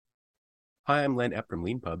Hi, I'm Len Epp from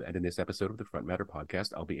LeanPub, and in this episode of the Front Matter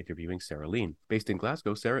podcast, I'll be interviewing Sarah Lean. Based in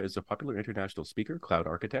Glasgow, Sarah is a popular international speaker, cloud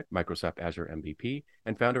architect, Microsoft Azure MVP,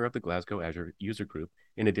 and founder of the Glasgow Azure User Group,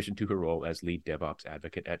 in addition to her role as lead DevOps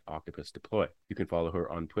advocate at Octopus Deploy. You can follow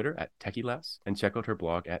her on Twitter at TechieLass, and check out her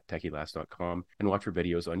blog at techieLass.com, and watch her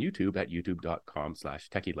videos on YouTube at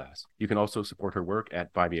youtube.com/TechieLass. You can also support her work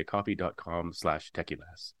at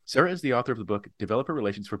buymeacoffee.com/TechieLass. Sarah is the author of the book Developer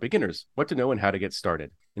Relations for Beginners: What to Know and How to Get Started.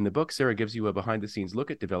 In the book, Sarah gives you a behind-the-scenes look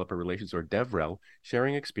at developer relations, or DevRel,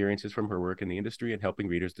 sharing experiences from her work in the industry and helping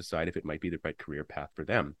readers decide if it might be the right career path for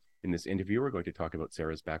them. In this interview, we're going to talk about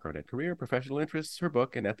Sarah's background and career, professional interests, her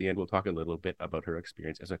book, and at the end, we'll talk a little bit about her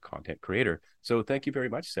experience as a content creator. So thank you very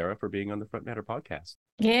much, Sarah, for being on the Front Matter podcast.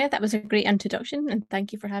 Yeah, that was a great introduction, and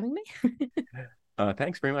thank you for having me.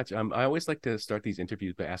 Thanks very much. I always like to start these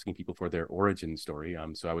interviews by asking people for their origin story.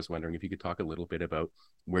 So I was wondering if you could talk a little bit about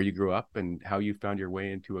where you grew up and how you found your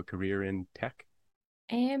way into a career in tech.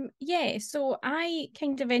 Yeah, so I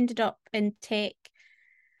kind of ended up in tech,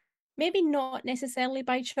 maybe not necessarily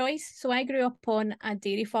by choice. So I grew up on a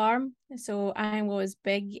dairy farm. So I was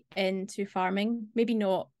big into farming, maybe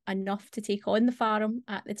not enough to take on the farm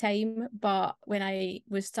at the time. But when I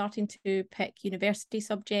was starting to pick university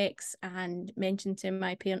subjects and mentioned to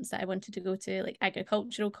my parents that I wanted to go to like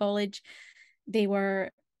agricultural college, they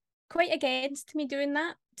were quite against me doing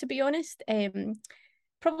that, to be honest.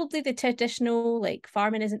 Probably the traditional like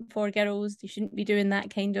farming isn't for girls, you shouldn't be doing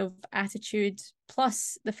that kind of attitude,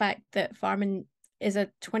 plus the fact that farming is a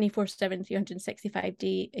 24/7 365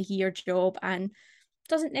 day a year job and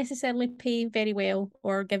doesn't necessarily pay very well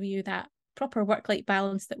or give you that proper work-life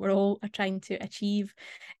balance that we're all trying to achieve.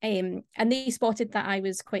 And they spotted that I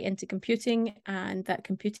was quite into computing and that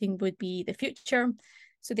computing would be the future.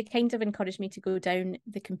 So they kind of encouraged me to go down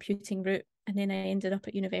the computing route. And then I ended up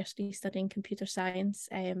at university studying computer science.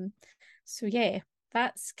 So yeah,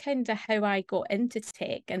 that's kind of how I got into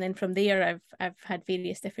tech. And then from there, I've had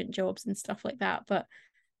various different jobs and stuff like that. But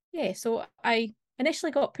yeah, so I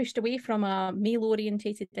initially got pushed away from a male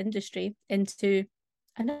orientated industry into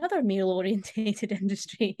another male orientated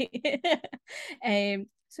industry.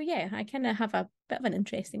 So yeah, I kind of have a bit of an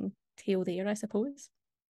interesting tale there, I suppose.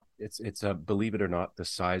 It's believe it or not, the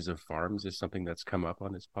size of farms is something that's come up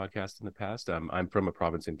on this podcast in the past. I'm from a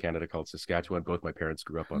province in Canada called Saskatchewan. Both my parents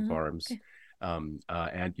grew up on farms. Okay.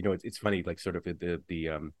 And it's funny, like sort of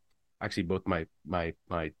actually both my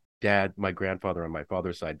dad, my grandfather on my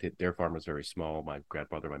father's side, their farm was very small. My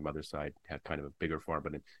grandfather on my mother's side had kind of a bigger farm,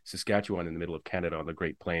 but in Saskatchewan, in the middle of Canada on the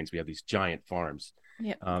Great Plains, we have these giant farms.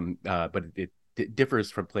 Yeah. But it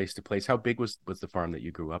differs from place to place. How big was the farm that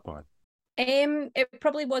you grew up on? It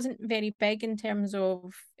probably wasn't very big in terms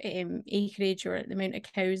of acreage or the amount of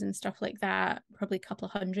cows and stuff like that. Probably a couple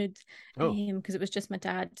of hundred, Oh, because it was just my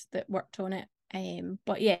dad that worked on it.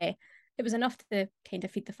 But yeah, it was enough to kind of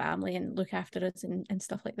feed the family and look after us and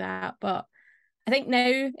stuff like that. But I think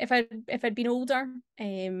now, if I'd been older,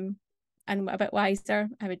 and a bit wiser,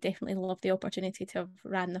 I would definitely love the opportunity to have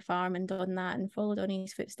ran the farm and done that and followed on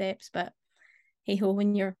his footsteps. But hey ho,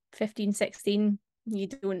 when you're 15, 16, you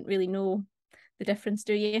don't really know the difference,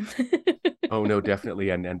 do you? oh no,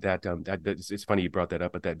 definitely. And it's funny you brought that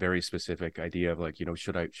up, but that very specific idea of like,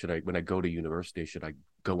 should I when I go to university, should I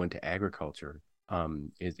go into agriculture?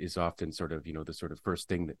 Is often sort of, the sort of first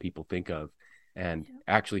thing that people think of. And Yeah.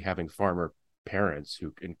 actually having farmer parents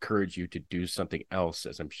who encourage you to do something else,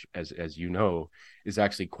 as you know, is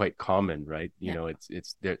actually quite common, right? Yeah.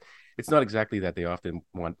 It's not exactly that they often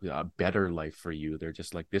want a better life for you. They're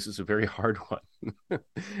just like, this is a very hard one.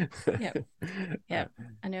 Yeah. Uh, Yeah.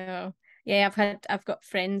 I know. Yeah, I've got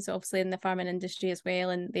friends obviously in the farming industry as well,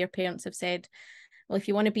 and their parents have said, well, if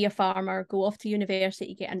you want to be a farmer, go off to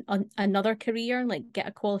university, get another career, like get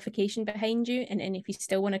a qualification behind you, and then if you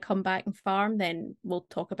still want to come back and farm, then we'll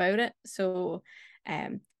talk about it. So,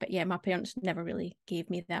 but yeah, my parents never really gave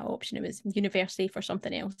me that option. It was university for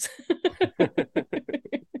something else.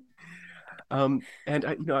 And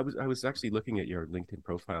I was actually looking at your LinkedIn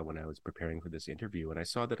profile when I was preparing for this interview, and I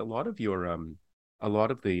saw that a lot of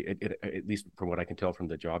at least from what I can tell from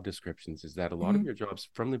the job descriptions, is that a lot of Mhm. your jobs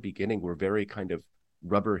from the beginning were very kind of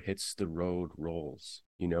rubber hits the road roles,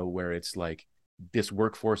 where it's like this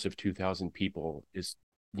workforce of 2,000 people is,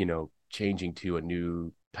 changing to a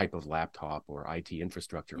new type of laptop or IT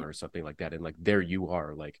infrastructure Yeah, or something like that. And like there you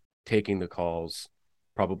are, like taking the calls,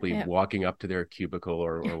 probably yeah. walking up to their cubicle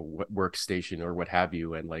or workstation or what have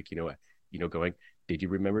you, and like going, did you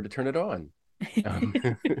remember to turn it on? um,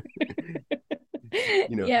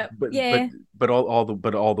 Yeah, but but yeah, but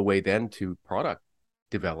all the way then to product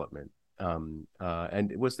development.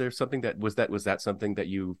 And was there something was that something that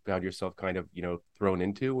you found yourself kind of, thrown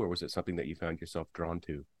into, or was it something that you found yourself drawn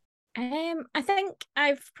to? I think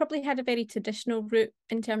I've probably had a very traditional route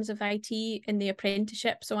in terms of IT in the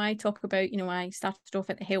apprenticeship. So I talk about, I started off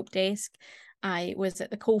at the help desk. I was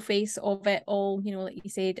at the coalface of it all, like you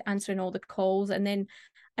said, answering all the calls. And then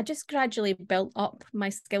I just gradually built up my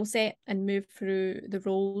skill set and moved through the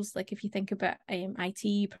roles. Like if you think about IT,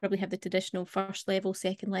 you probably have the traditional first level,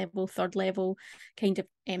 second level, third level kind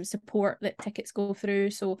of support that tickets go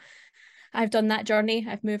through. So I've done that journey.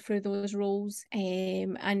 I've moved through those roles,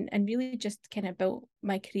 and really just kind of built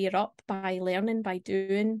my career up by learning, by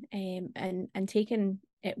doing, and taking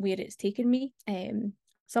it where it's taken me.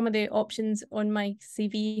 Some of the options on my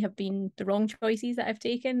CV have been the wrong choices that I've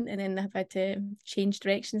taken, and then I've had to change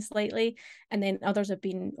direction slightly. And then others have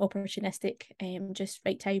been opportunistic, just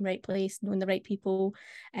right time, right place, knowing the right people.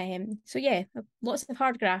 So yeah, lots of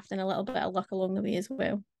hard graft and a little bit of luck along the way as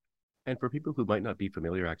well. And for people who might not be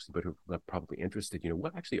familiar, actually, but who are probably interested,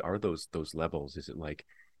 what actually are those levels? Is it like,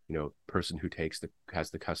 person who has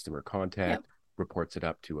the customer contact, Yep. reports it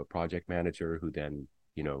up to a project manager who then,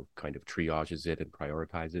 kind of triages it and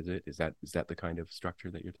prioritizes it? Is that the kind of structure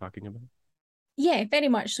that you're talking about? Yeah, very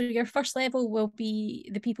much. So your first level will be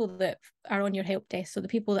the people that are on your help desk. So the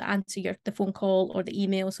people that answer the phone call or the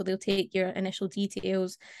email. So they'll take your initial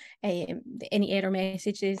details, any error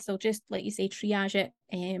messages. They'll just, like you say, triage it,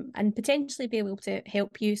 and potentially be able to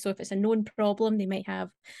help you. So if it's a known problem, they might have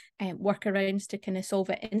workarounds to kind of solve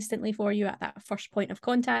it instantly for you at that first point of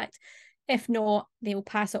contact. If not, they'll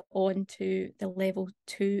pass it on to the level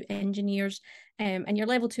 2 engineers. And your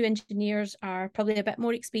level 2 engineers are probably a bit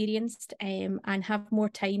more experienced, and have more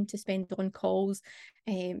time to spend on calls.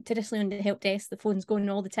 Traditionally on the help desk, the phone's going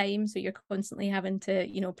all the time. So you're constantly having to,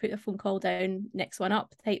 put a phone call down, next one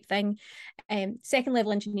up type thing. Second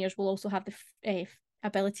level engineers will also have the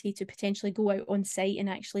ability to potentially go out on site and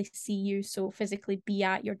actually see you. So physically be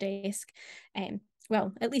at your desk.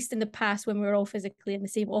 Well, at least in the past when we were all physically in the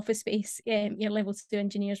same office space, your level 2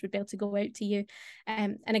 engineers would be able to go out to you.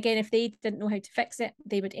 And again, if they didn't know how to fix it,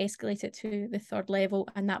 they would escalate it to the third level,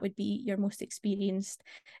 and that would be your most experienced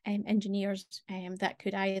engineers, that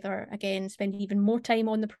could either, again, spend even more time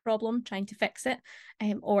on the problem trying to fix it,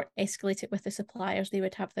 or escalate it with the suppliers. They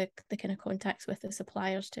would have the kind of contacts with the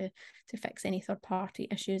suppliers to fix any third party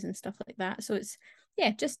issues and stuff like that. So it's,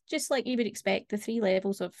 yeah, just like you would expect, the 3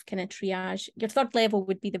 levels of kind of triage. Your third level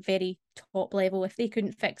would be the very top level. If they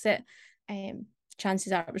couldn't fix it,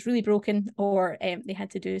 chances are it was really broken, or they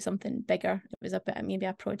had to do something bigger. It was maybe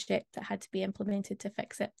a project that had to be implemented to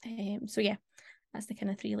fix it. So yeah, that's the kind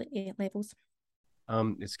of 3 levels.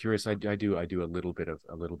 It's curious. I do a little bit of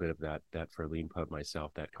that for LeanPub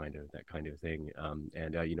myself, that kind of thing.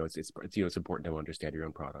 And it's important to understand your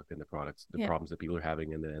own product and the Yeah. problems that people are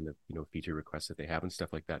having, and the feature requests that they have and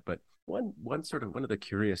stuff like that. But one of the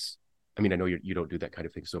curious, I mean, I know you don't do that kind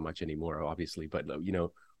of thing so much anymore, obviously, but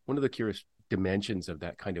one of the curious dimensions of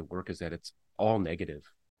that kind of work is that it's all negative.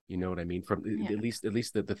 You know what I mean? From Yeah. at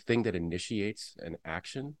least the thing that initiates an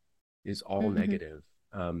action is all Mm-hmm. negative.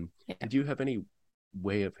 Yeah. Did you have any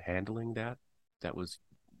way of handling that was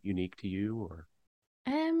unique to you, or?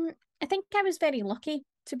 I think I was very lucky,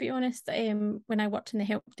 to be honest, when I worked in the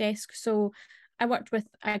help desk. So I worked with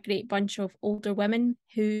a great bunch of older women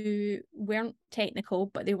who weren't technical,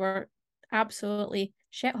 but they were absolutely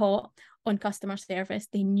shit hot on customer service.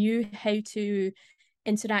 They knew how to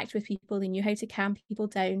interact with people, they knew how to calm people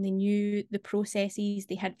down, they knew the processes,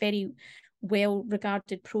 they had very well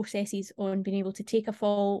regarded processes on being able to take a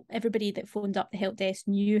fall. Everybody that phoned up the help desk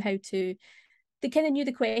knew how to, they kind of knew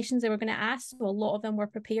the questions they were going to ask. So a lot of them were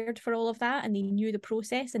prepared for all of that, and they knew the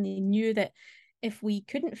process, and they knew that if we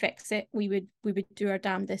couldn't fix it, we would do our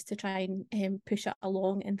damnedest to try and push it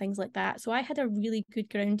along and things like that. So I had a really good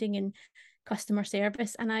grounding in customer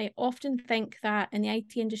service, and I often think that in the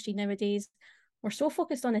IT industry nowadays, we're so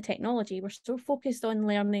focused on the technology, we're so focused on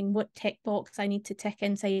learning what tech box I need to tick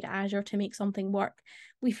inside Azure to make something work.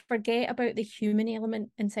 We forget about the human element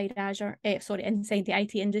inside inside the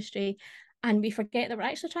IT industry, and we forget that we're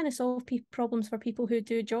actually trying to solve problems for people who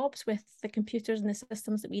do jobs with the computers and the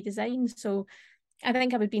systems that we design. So I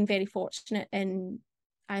think I've been very fortunate, and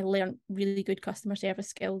I learned really good customer service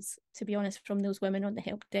skills, to be honest, from those women on the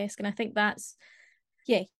help desk. And I think that's,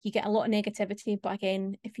 yeah, you get a lot of negativity, but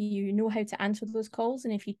again, if you know how to answer those calls,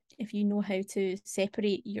 and if you know how to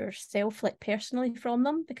separate yourself, like personally, from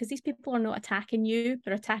them, because these people are not attacking you,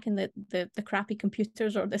 they're attacking the crappy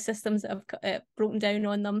computers or the systems that have broken down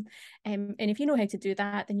on them. And if you know how to do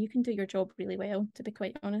that, then you can do your job really well, to be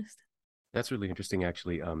quite honest. That's really interesting,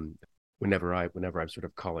 actually. whenever I'm sort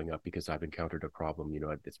of calling up because I've encountered a problem,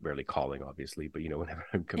 it's barely calling, obviously, but whenever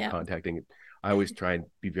I'm Yeah. contacting, I always try and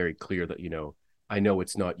be very clear that I know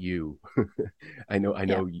it's not you. I Yeah.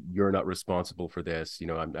 know you're not responsible for this.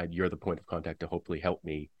 You're the point of contact to hopefully help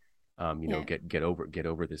me, Yeah. get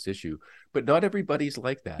over this issue. But not everybody's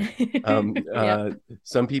like that. Yeah.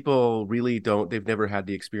 Some people really don't. They've never had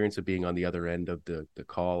the experience of being on the other end of the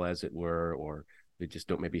call, as it were, or they just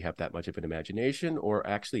don't maybe have that much of an imagination, or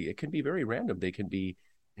actually it can be very random. They can be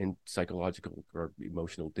in psychological or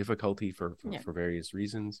emotional difficulty Yeah. for various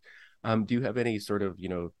reasons. Do you have any sort of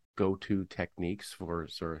go-to techniques for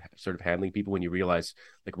sort of handling people when you realize,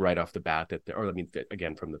 like, right off the bat that or I mean,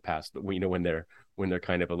 again, from the past, but when they're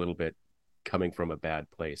kind of a little bit coming from a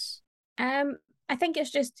bad place? Um, I think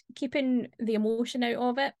it's just keeping the emotion out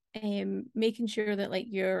of it, making sure that like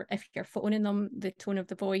if you're phoning them, the tone of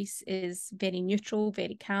the voice is very neutral,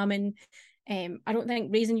 very calming. I don't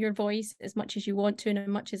think raising your voice as much as you want to and as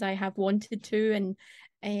much as I have wanted to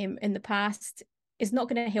and in the past is not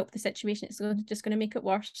going to help the situation. It's just going to make it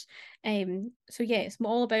worse. So yeah, it's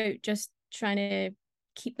all about just trying to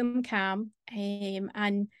keep them calm.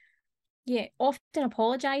 And yeah, often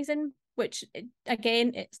apologizing, which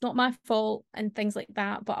again, it's not my fault and things like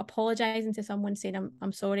that, but apologizing to someone saying,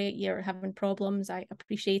 I'm sorry you're having problems. I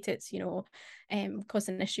appreciate it's,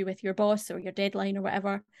 causing an issue with your boss or your deadline or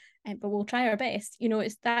whatever. But we'll try our best.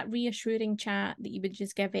 It's that reassuring chat that you would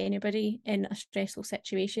just give anybody in a stressful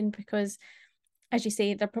situation, because as you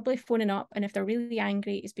say, they're probably phoning up, and if they're really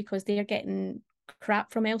angry, it's because they're getting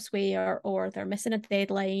crap from elsewhere, or they're missing a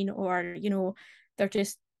deadline, or they're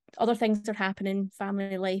just other things are happening.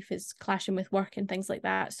 Family life is clashing with work and things like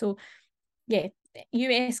that. So yeah, you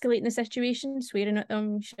escalating the situation, swearing at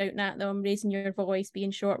them, shouting at them, raising your voice,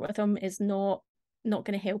 being short with them is not going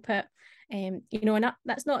to help it. And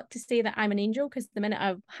that's not to say that I'm an angel, because the minute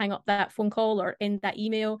I hang up that phone call or end that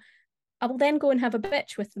email, I will then go and have a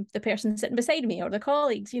bitch with the person sitting beside me or the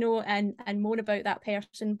colleagues, and moan about that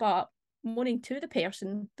person. But moaning to the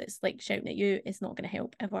person that's like shouting at you is not going to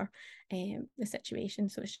help ever the situation.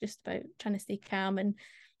 So it's just about trying to stay calm and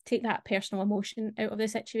take that personal emotion out of the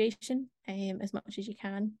situation as much as you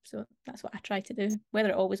can. So that's what I try to do. Whether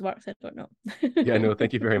it always works, I don't know. Yeah, no,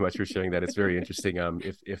 thank you very much for sharing that. It's very interesting.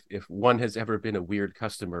 If one has ever been a weird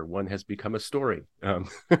customer, one has become a story.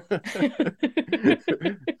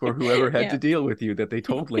 For whoever had Yeah. to deal with you that they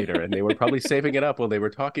told later, and they were probably saving it up while they were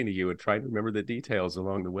talking to you and trying to remember the details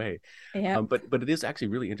along the way. Yeah. But it is actually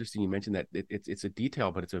really interesting. You mentioned that it's a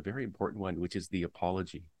detail, but it's a very important one, which is the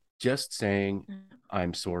apology. Just saying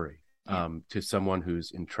I'm sorry Yeah. to someone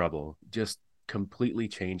who's in trouble just completely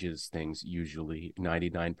changes things, usually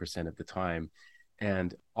 99% of the time,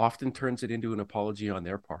 and often turns it into an apology on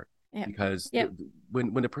their part. Yeah. Because Yeah.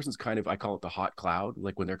 when a person's kind of, I call it the hot cloud,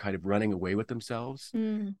 like when they're kind of running away with themselves,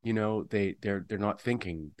 Mm. they're not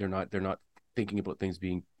thinking, they're not thinking about things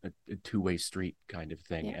being a two-way street kind of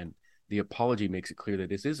thing. Yeah. And the apology makes it clear that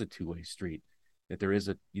this is a two-way street, that there is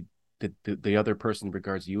the other person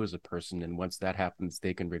regards you as a person, and once that happens,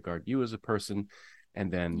 they can regard you as a person,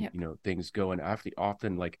 and then Yeah. things go. And after,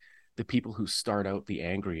 often, like, the people who start out the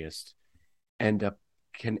angriest end up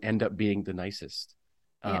can end up being the nicest.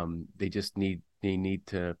 Yeah. They need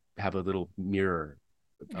to have a little mirror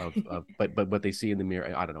of but what they see in the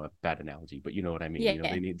mirror. I don't know, a bad analogy, but you know what I mean. Yeah.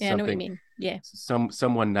 They need Yeah. I know what you something, mean. Yeah.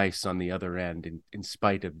 someone nice on the other end, in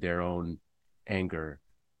spite of their own anger,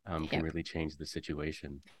 can Yeah. really change the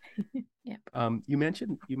situation. Yeah. You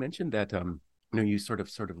mentioned that you sort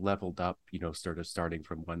of leveled up, sort of starting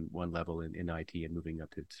from one level in IT and moving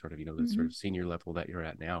up to sort of the sort Mm-hmm. of senior level that you're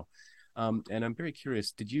at now. And I'm very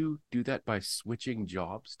curious, did you do that by switching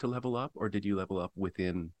jobs to level up, or did you level up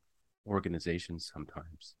within organizations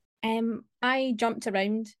sometimes? I jumped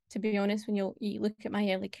around, to be honest. When you look at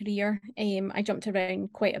my early career, I jumped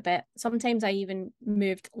around quite a bit. Sometimes I even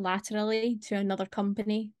moved laterally to another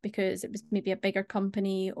company because it was maybe a bigger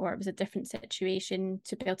company or it was a different situation,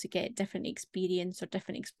 to be able to get different experience or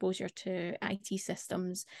different exposure to IT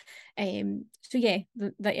systems. So yeah,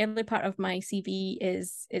 the early part of my CV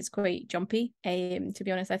is quite jumpy. To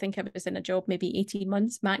be honest, I think I was in a job maybe 18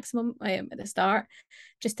 months maximum at the start,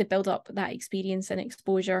 just to build up that experience and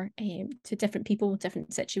exposure to different people,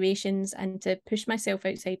 different situations, and to push myself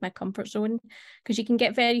outside my comfort zone, because you can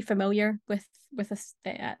get very familiar with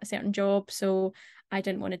a certain job. So I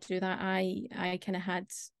didn't want to do that. I kind of had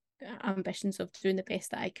ambitions of doing the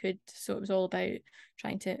best that I could. So it was all about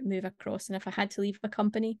trying to move across. And if I had to leave a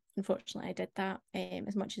company, unfortunately, I did that.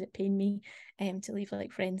 As much as it pained me to leave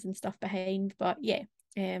like friends and stuff behind. But yeah,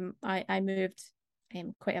 I moved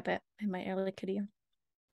quite a bit in my early career.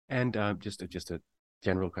 And just a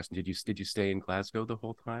general question. Did you stay in Glasgow the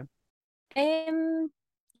whole time? Um,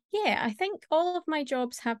 yeah, I think all of my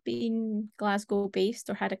jobs have been Glasgow based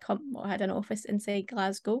or had an office inside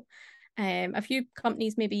Glasgow. A few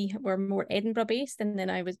companies maybe were more Edinburgh based, and then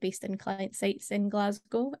I was based in client sites in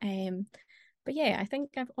Glasgow. But yeah, I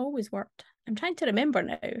think I've always worked. I'm trying to remember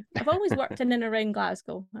now. I've always worked in and around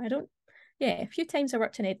Glasgow. I don't. Yeah, a few times I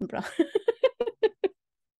worked in Edinburgh.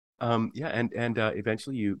 Yeah, and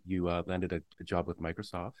eventually you landed a job with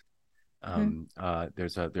Microsoft. Mhm.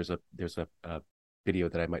 There's a video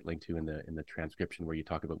that I might link to in the transcription where you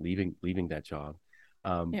talk about leaving that job.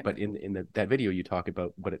 Yep. But in that video you talk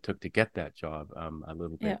about what it took to get that job a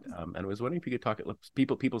little bit. Yep. And I was wondering if you could talk.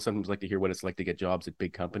 People sometimes like to hear what it's like to get jobs at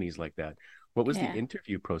big companies like that. What was the Yeah.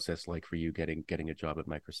 interview process like for you getting a job at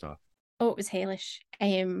Microsoft? Oh, it was hellish.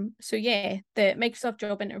 So yeah, the Microsoft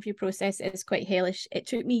job interview process is quite hellish. It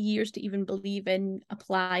took me years to even believe in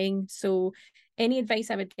applying. So any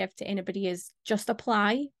advice I would give to anybody is just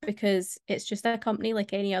apply, because it's just a company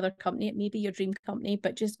like any other company. It may be your dream company,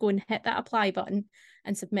 but just go and hit that apply button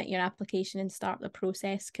and submit your application and start the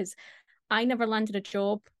process. Because I never landed a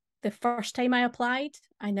job the first time I applied.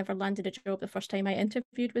 I never landed a job the first time I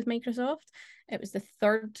interviewed with Microsoft. It was the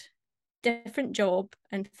third different job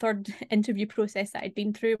and third interview process that I'd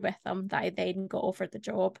been through with them that I then got offered the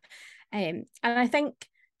job. And I think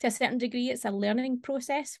to a certain degree, it's a learning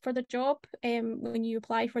process for the job when you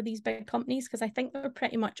apply for these big companies, because I think they're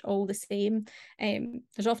pretty much all the same.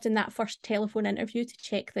 There's often that first telephone interview to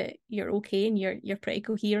check that you're okay and you're pretty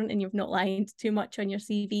coherent and you've not lied too much on your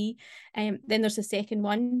CV. Then there's the second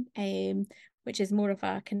one, which is more of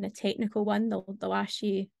a kind of technical one. They'll ask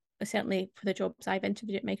you, certainly for the jobs I've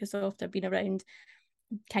interviewed at Microsoft, I've been around,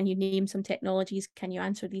 can you name some technologies? Can you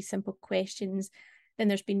answer these simple questions? Then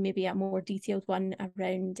there's been maybe a more detailed one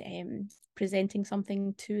around presenting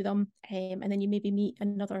something to them. And then you maybe meet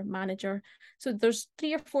another manager. So there's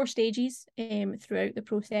 3 or 4 stages throughout the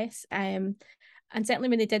process. And certainly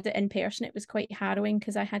when they did it in person, it was quite harrowing,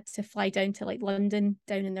 because I had to fly down to like London,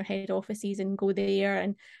 down in their head offices, and go there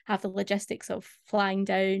and have the logistics of flying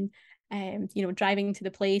down, driving to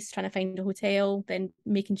the place, trying to find a hotel, then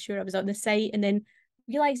making sure I was on the site, and then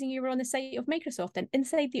realizing you were on the site of Microsoft and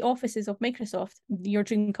inside the offices of Microsoft, your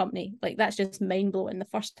dream company. Like, that's just mind blowing. The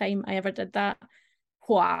first time I ever did that,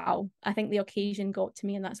 wow, I think the occasion got to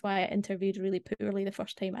me, and that's why I interviewed really poorly the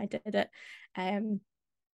first time I did it.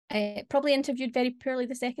 I probably interviewed very poorly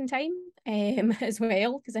the second time as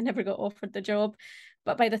well, because I never got offered the job.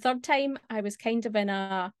 But by the third time, I was kind of in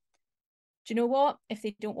a, do you know what? If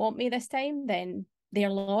they don't want me this time, then their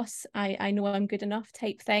loss. I know I'm good enough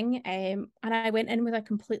type thing. And I went in with a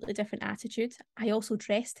completely different attitude. I also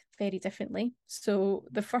dressed very differently. So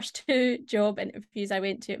the first 2 job interviews I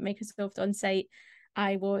went to at Microsoft on site,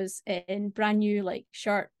 I was in brand new like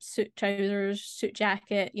shirt, suit, trousers, suit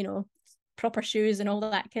jacket, proper shoes and all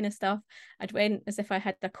that kind of stuff. I'd went as if I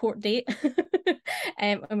had a court date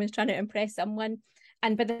and was trying to impress someone.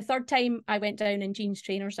 And by the third time, I went down in jeans,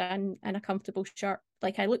 trainers, and a comfortable shirt.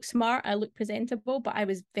 Like, I look smart, I look presentable, but I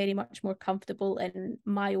was very much more comfortable in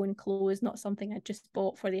my own clothes, not something I just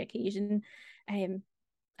bought for the occasion. And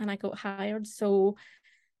I got hired. So,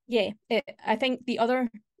 yeah, I think the other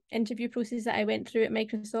interview process that I went through at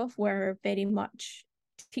Microsoft were very much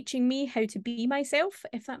teaching me how to be myself,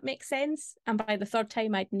 if that makes sense. And by the third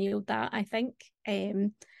time, I'd nailed that, I think.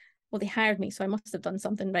 Well, they hired me, so I must have done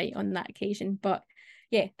something right on that occasion. But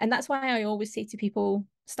yeah, and that's why I always say to people,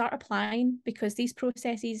 start applying, because these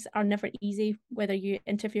processes are never easy, whether you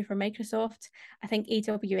interview for Microsoft. I think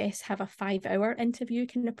AWS have a 5-hour interview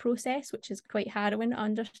kind of process, which is quite harrowing to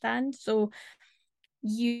understand. So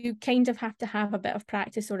you kind of have to have a bit of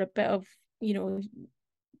practice, or a bit of,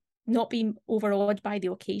 not being overawed by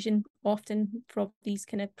the occasion often for these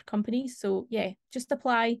kind of companies. So yeah, just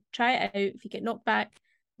apply, try it out. If you get knocked back,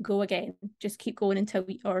 go again. Just keep going until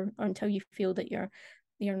until you feel that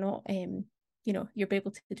you're not you're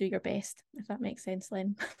able to do your best, if that makes sense,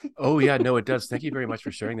 Len. Oh yeah, no, it does. Thank you very much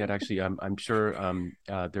for sharing that. Actually, I'm sure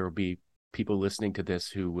there will be people listening to this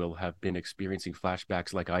who will have been experiencing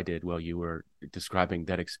flashbacks like I did while you were describing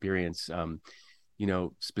that experience.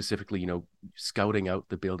 Specifically, scouting out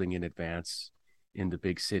the building in advance in the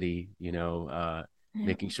big city, Yeah.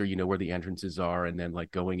 making sure you know where the entrances are, and then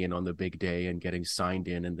like going in on the big day and getting signed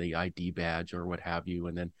in and the ID badge or what have you,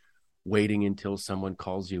 and then waiting until someone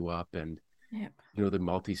calls you up, and Yep. the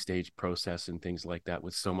multi-stage process and things like that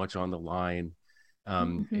with so much on the line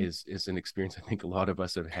Mm-hmm. is an experience I think a lot of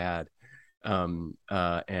us have had. Yeah,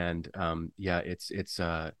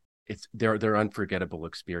 they're unforgettable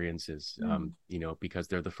experiences, because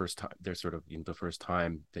they're the first time, they're sort of the first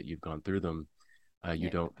time that you've gone through them. You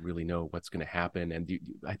Yep. don't really know what's going to happen. And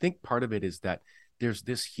I think part of it is that there's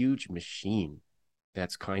this huge machine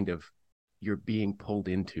that's kind of you're being pulled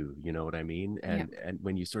into, you know what I mean? Yep. And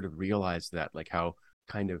when you sort of realize that, like how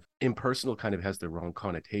kind of impersonal kind of has the wrong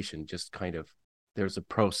connotation, just kind of there's a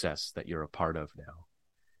process that you're a part of now.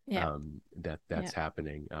 Yep. That's Yep.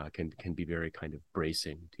 happening can be very kind of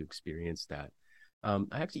bracing to experience that.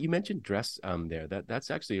 Actually, you mentioned dress there.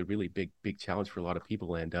 That's actually a really big challenge for a lot of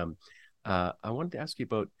people. And I wanted to ask you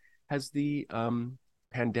about has the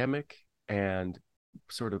pandemic and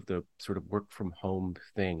the sort of work from home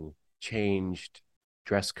thing changed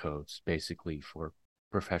dress codes basically for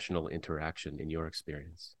professional interaction in your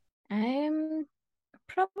experience? Um,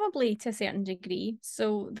 Probably to a certain degree.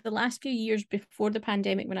 So the last few years before the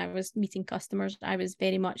pandemic, when I was meeting customers, I was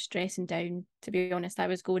very much dressing down. To be honest, I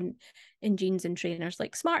was going in jeans and trainers,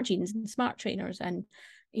 like smart jeans and smart trainers, and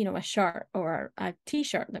a shirt or a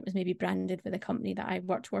t-shirt that was maybe branded with a company that I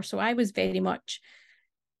worked for. So I was very much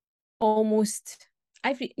almost.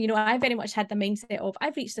 I very much had the mindset of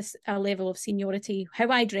I've reached a level of seniority. How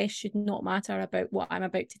I dress should not matter about what I'm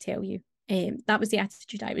about to tell you. That was the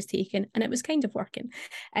attitude I was taking, and it was kind of working.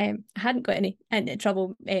 I hadn't got any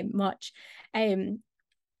trouble much.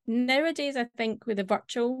 Nowadays, I think with the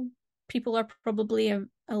virtual, people are probably a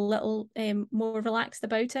little more relaxed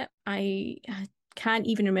about it. I can't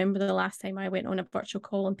even remember the last time I went on a virtual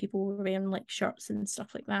call and people were wearing like shirts and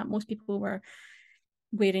stuff like that. Most people were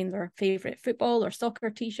wearing their favorite football or soccer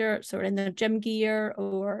t-shirts or in their gym gear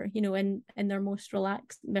or in their most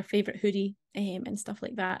relaxed their favorite hoodie and stuff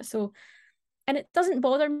like that. So, and it doesn't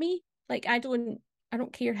bother me. Like I don't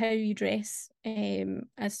care how you dress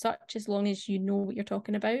as such, as long as you know what you're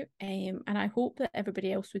talking about. And I hope that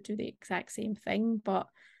everybody else would do the exact same thing, but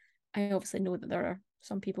I obviously know that there are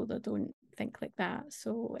some people that don't think like that.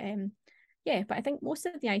 So yeah, but I think most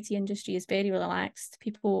of the IT industry is very relaxed.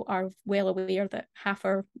 People are well aware that half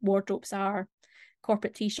our wardrobes are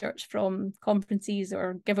corporate t-shirts from conferences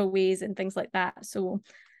or giveaways and things like that. So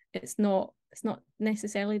it's not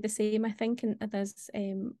necessarily the same, I think, as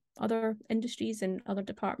other industries and other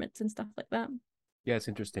departments and stuff like that. Yeah, it's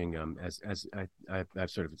interesting. As I've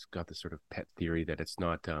sort of got this sort of pet theory that it's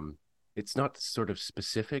not sort of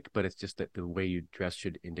specific, but it's just that the way you dress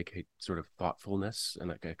should indicate sort of thoughtfulness and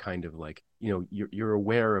like a kind of like, you're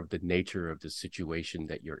aware of the nature of the situation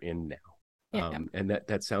that you're in now. Yeah. And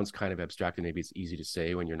that sounds kind of abstract, and maybe it's easy to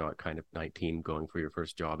say when you're not kind of 19 going for your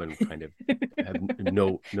first job and kind of have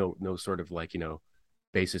no sort of like,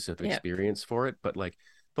 basis of Yeah. experience for it, but like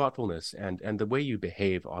thoughtfulness and the way you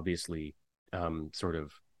behave obviously sort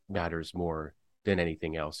of matters more than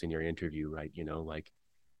anything else in your interview, right? Like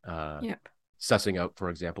uh, Yep. sussing out, for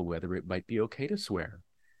example, whether it might be okay to swear.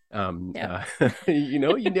 Yep. You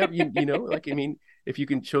never, like, I mean, if you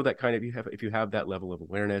can show that kind of, if you have that level of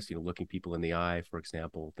awareness, looking people in the eye, for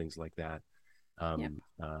example, things like that. Yep.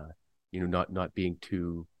 Um, not being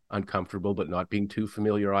too uncomfortable, but not being too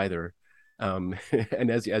familiar either. And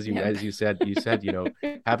Yep. you said,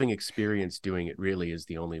 having experience doing it really is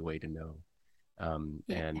the only way to know.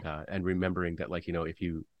 Yeah. And remembering that, like, if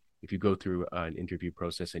you go through an interview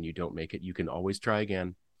process and you don't make it, you can always try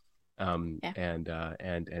again. Yeah.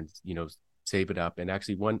 And save it up. And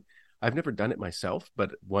actually, I've never done it myself,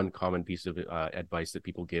 but one common piece of advice that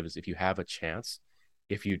people give is if you have a chance,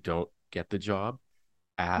 if you don't get the job,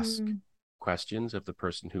 ask Mm. questions of the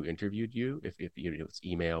person who interviewed you, if it's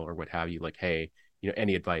email or what have you, like, hey,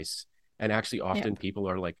 any advice. And actually often Yep. people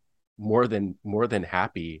are like more than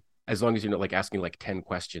happy as long as you're not like asking like 10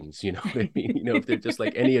 questions, you know what I mean? If they're just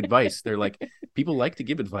like any advice, they're like, people like to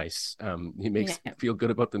give advice. It makes them Yep. feel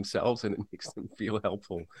good about themselves and it makes them feel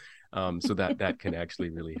helpful. So that can actually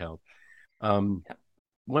really help. um Yep.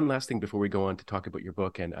 One last thing before we go on to talk about your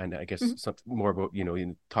book, and I guess Mhm. something more about,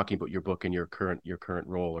 in talking about your book and your current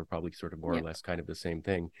role are probably sort of more or Yep. less kind of the same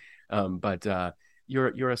thing. But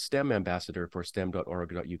you're a STEM ambassador for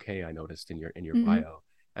stem.org.uk, I noticed in your Mhm. bio.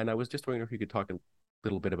 And I was just wondering if you could talk a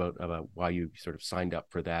little bit about why you sort of signed up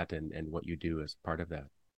for that and what you do as part of that.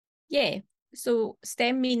 Yeah. So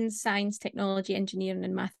STEM means science, technology, engineering,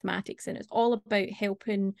 and mathematics, and it's all about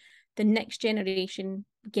helping the next generation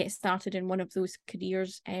get started in one of those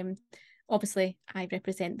careers. Obviously, I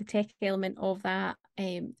represent the tech element of that,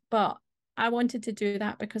 but I wanted to do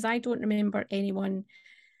that because I don't remember anyone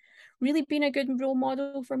really been a good role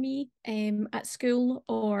model for me at school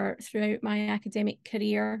or throughout my academic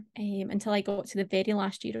career until I got to the very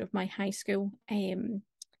last year of my high school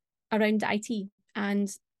around IT. And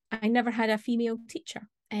I never had a female teacher.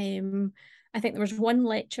 I think there was one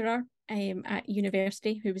lecturer at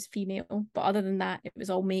university who was female, but other than that, it was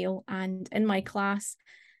all male. And in my class,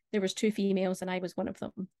 there was two females and I was one of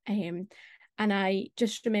them. And I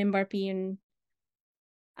just remember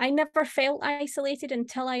I never felt isolated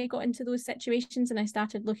until I got into those situations and I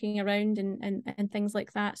started looking around and things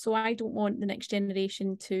like that. So I don't want the next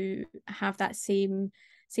generation to have that same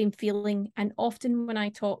feeling. And often when I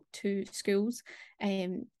talk to schools,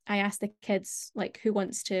 I ask the kids like who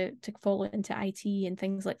wants to fall into IT and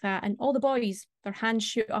things like that. And all the boys, their hands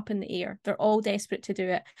shoot up in the air. They're all desperate to do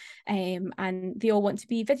it. And they all want to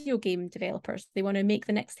be video game developers. They want to make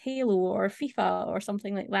the next Halo or FIFA or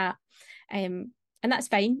something like that. And that's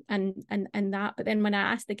fine and that, but then when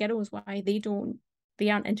I ask the girls why they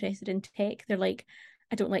aren't interested in tech, they're like,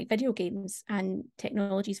 I don't like video games and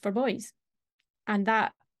technologies for boys. And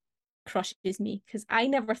that crushes me because I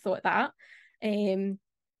never thought that. And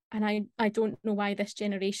I don't know why this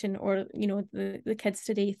generation or the kids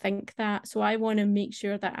today think that. So I want to make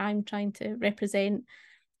sure that I'm trying to represent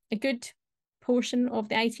a good portion of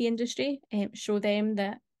the IT industry and show them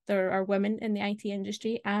that there are women in the IT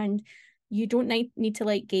industry, and you don't need to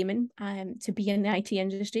like gaming to be in the IT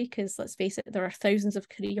industry, because let's face it, there are thousands of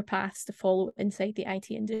career paths to follow inside the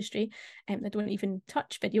IT industry that don't even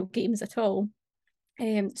touch video games at all.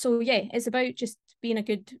 So yeah, it's about just being a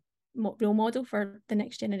good role model for the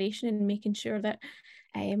next generation and making sure that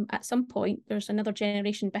at some point there's another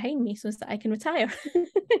generation behind me so that I can retire.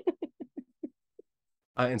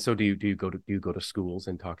 And so do you go to schools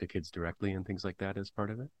and talk to kids directly and things like that as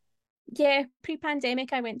part of it? Yeah,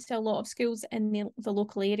 pre-pandemic, I went to a lot of schools in the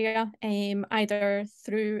local area, either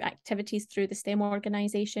through activities through the STEM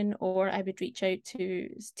organisation, or I would reach out to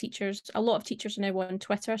teachers. A lot of teachers are now on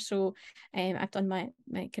Twitter, so I've done my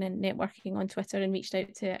kind of networking on Twitter and reached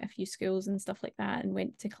out to a few schools and stuff like that, and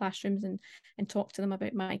went to classrooms and talked to them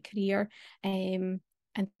about my career.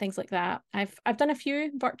 And things like that. I've done a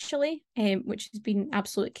few virtually, which has been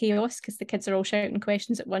absolute chaos because the kids are all shouting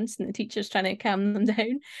questions at once and the teacher's trying to calm them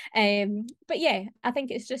down. But yeah, I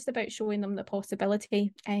think it's just about showing them the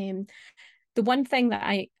possibility. The one thing that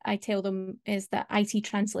I tell them is that IT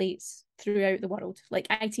translates throughout the world. Like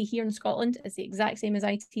IT here in Scotland is the exact same as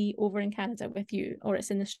IT over in Canada with you, or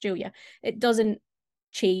it's in Australia. It doesn't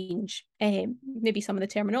change. Maybe some of the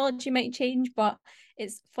terminology might change, but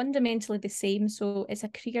it's fundamentally the same. So it's a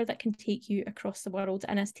career that can take you across the world,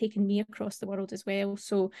 and has taken me across the world as well.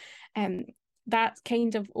 So that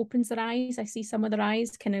kind of opens their eyes. I see some of their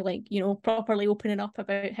eyes kind of like, properly opening up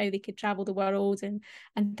about how they could travel the world and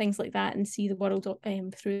things like that, and see the world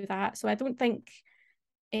through that. So I don't think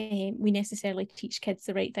we necessarily teach kids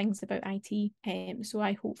the right things about IT. So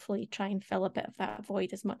I hopefully try and fill a bit of that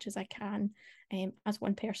void as much as I can, as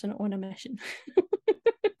one person on a mission.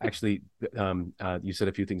 Actually, you said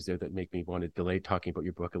a few things there that make me want to delay talking about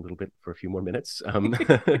your book a little bit for a few more minutes.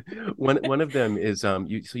 One of them is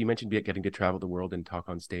you mentioned getting to travel the world and talk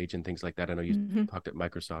on stage and things like that. I know you talked at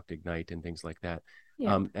Microsoft Ignite and things like that.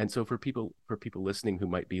 Yeah. And so for people listening who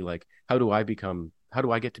might be like, how do I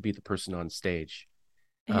get to be the person on stage?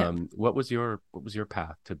 What was your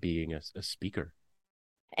path to being a speaker?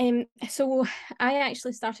 So I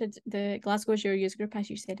actually started the Glasgow Azure User Group, as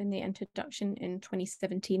you said in the introduction, in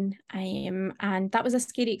 2017. And that was a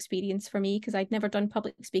scary experience for me because I'd never done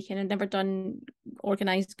public speaking. I'd never done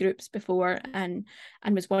organised groups before, and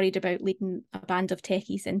was worried about leading a band of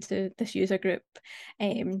techies into this user group.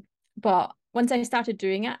 But once I started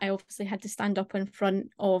doing it, I obviously had to stand up in front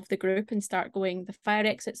of the group and start going, the fire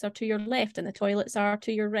exits are to your left and the toilets are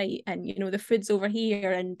to your right, and the food's over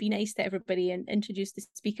here, and be nice to everybody and introduce the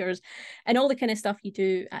speakers and all the kind of stuff you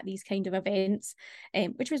do at these kind of events,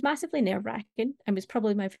 which was massively nerve-wracking and was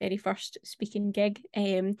probably my very first speaking gig.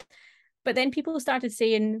 But then people started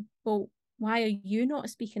saying, well, why are you not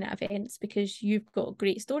speaking at events? Because you've got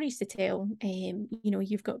great stories to tell.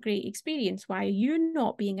 You've got great experience. Why are you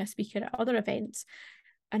not being a speaker at other events?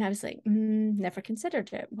 And I was like, never considered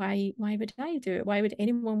it. Why would I do it? Why would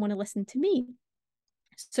anyone want to listen to me?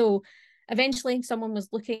 So eventually someone was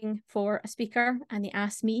looking for a speaker and they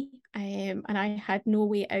asked me, and I had no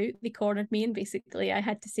way out. They cornered me and basically I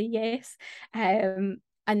had to say yes. And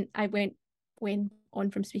I went on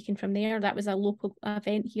from speaking from there. That was a local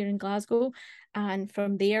event here in Glasgow, and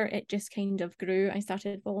from there it just kind of grew. I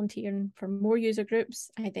started volunteering for more user groups.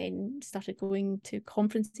 I then started going to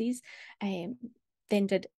conferences, then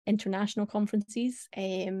did international conferences,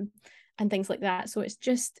 and things like that. So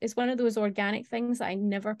it's one of those organic things that I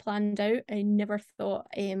never planned out. I never thought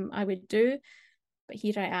I would do, but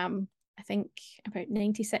here I am. I think about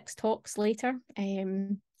 96 talks later,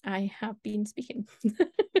 I have been speaking.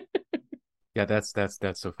 Yeah, that's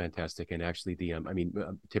so fantastic. And actually,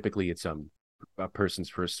 typically it's a person's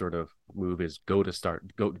first sort of move is go to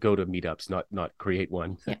meetups, not create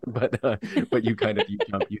one. Yeah. But you kind of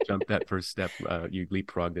you jump that first step, you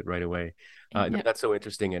leapfrogged it right away. No, Yeah. that's so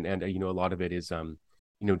interesting, and you know, a lot of it is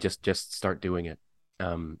just start doing it.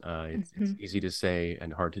 It's Hmm. easy to say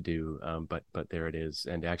and hard to do, but there it is.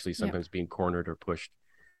 And actually, Yeah. sometimes being cornered or pushed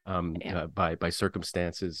Yeah. by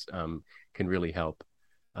circumstances can really help.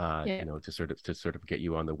 Yeah. To sort of get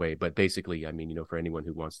you on the way. But basically, I mean, you know, for anyone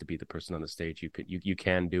who wants to be the person on the stage, you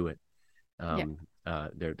can do it. Yeah.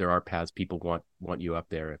 There are paths. People want you up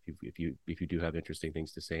there if you do have interesting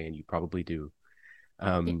things to say, and you probably do.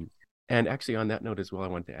 Yeah. Um, and actually, on that note as well, I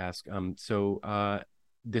wanted to ask.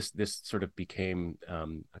 This sort of became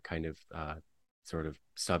a kind of sort of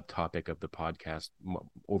subtopic of the podcast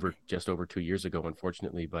just over 2 years ago,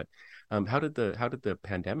 unfortunately. But how did the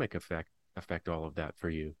pandemic affect all of that for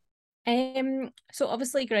you? So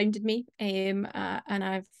obviously grounded me, and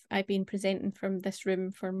I've been presenting from this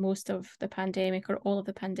room for most of the pandemic or all of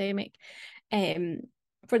the pandemic. Um,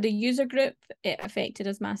 for the user group, it affected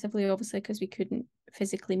us massively, obviously, because we couldn't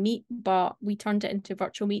physically meet, but we turned it into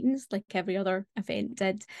virtual meetings like every other event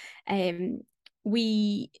did.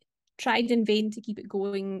 We tried in vain to keep it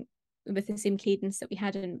going with the same cadence that we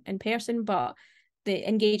had in person, but the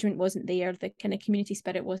engagement wasn't there, the kind of community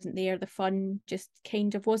spirit wasn't there, the fun just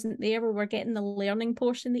kind of wasn't there. We were getting the learning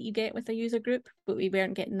portion that you get with a user group, but we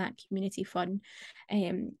weren't getting that community fun.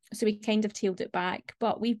 So we kind of tailed it back,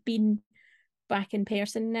 but we've been back in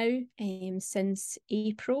person now since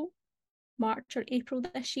March or April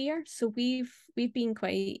this year. So we've been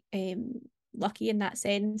quite lucky in that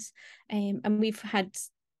sense, and we've had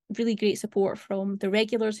really great support from the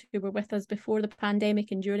regulars who were with us before the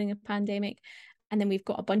pandemic and during the pandemic. And then we've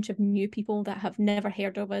got a bunch of new people that have never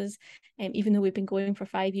heard of us. Even though we've been going for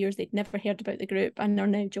 5 years, they'd never heard about the group and are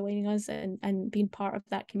now joining us and being part of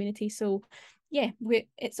that community. So yeah,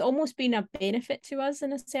 it's almost been a benefit to us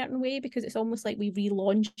in a certain way, because it's almost like we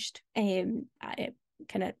relaunched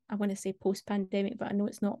kind of, I want to say post-pandemic, but I know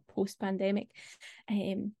it's not post-pandemic.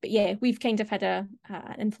 But yeah, we've kind of had an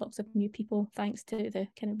influx of new people thanks to the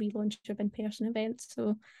kind of relaunch of in-person events.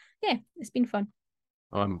 So yeah, it's been fun.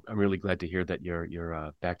 I'm really glad to hear that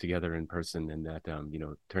you're back together in person, and that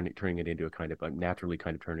turning it into a kind of naturally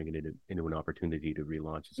kind of turning it into an opportunity to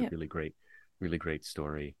relaunch is a Yep. really great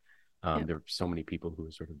story. Yep. There are so many people who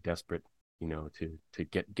are sort of desperate, to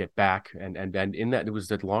get back, and in that it was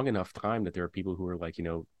that long enough time that there are people who are like,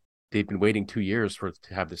 they've been waiting 2 years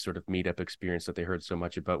to have this sort of meetup experience that they heard so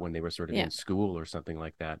much about when they were sort of in Yeah. school or something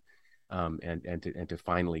like that. And to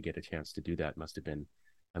finally get a chance to do that must have been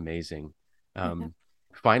amazing. Yeah.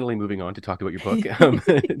 Finally, moving on to talk about your book,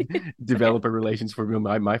 Okay. developer relations for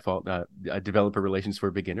my fault, developer relations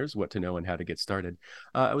for beginners, what to know and how to get started.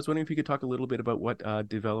 I was wondering if you could talk a little bit about what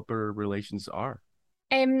developer relations are.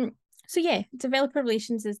 Um, so yeah, developer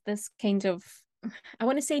relations is this kind of, I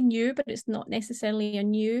want to say new, but it's not necessarily a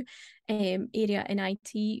new area in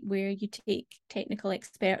IT where you take technical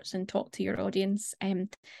experts and talk to your audience.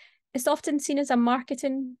 It's often seen as a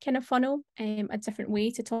marketing kind of funnel, a different way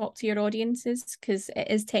to talk to your audiences, because it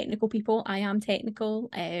is technical people. I am technical.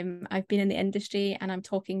 I've been in the industry and I'm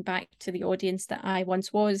talking back to the audience that I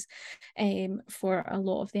once was for a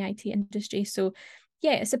lot of the IT industry. So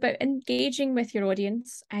yeah, it's about engaging with your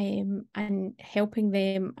audience and helping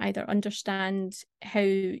them either understand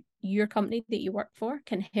how your company that you work for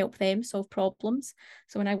can help them solve problems.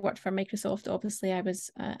 So when I worked for Microsoft, obviously I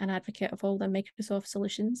was an advocate of all the Microsoft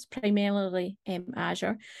solutions, primarily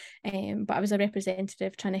Azure, but I was a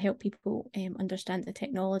representative trying to help people understand the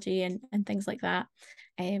technology and things like that.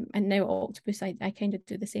 And now at Octopus, I kind of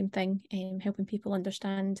do the same thing, helping people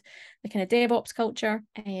understand the kind of DevOps culture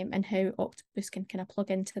and how Octopus can kind of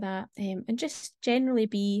plug into that, and just generally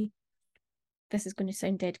be, this is going to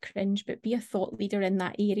sound dead cringe, but be a thought leader in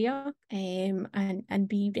that area, and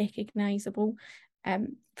be recognizable.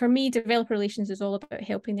 For me, developer relations is all about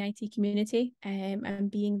helping the IT community,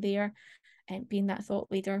 and being there and being that thought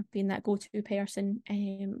leader, being that go-to person,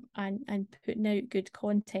 and putting out good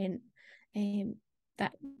content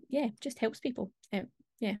that yeah just helps people.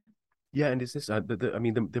 Yeah. Yeah, and is this I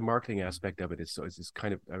mean, the marketing aspect of it is this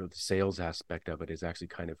kind of the sales aspect of it is actually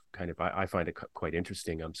kind of I find it quite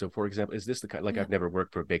interesting. So for example, is this the kind, like, Yeah. I've never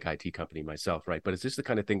worked for a big IT company myself, right? But is this the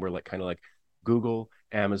kind of thing where, like, kind of like Google,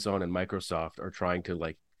 Amazon, and Microsoft are trying to,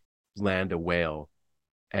 like, land a whale,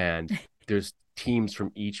 and there's teams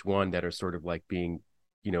from each one that are sort of like being,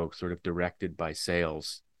 sort of directed by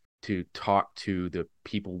sales to talk to the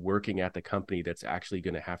people working at the company that's actually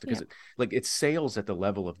going to have to, because Yeah. like, it's sales at the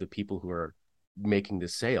level of the people who are making the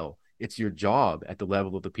sale. It's your job at the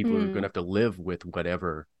level of the people who are going to Mm, have to live with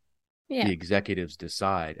whatever Yeah. the executives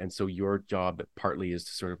decide. And so your job partly is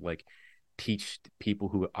to sort of like teach people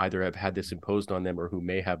who either have had this imposed on them or who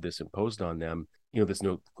may have this imposed on them, this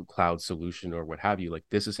no cloud solution or what have you. Like,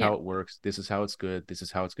 this is Yeah. how it works. This is how it's good. This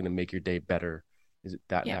is how it's going to make your day better. Is it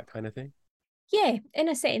that Yeah. that kind of thing? Yeah, in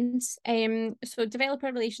a sense. So developer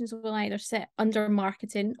relations will either sit under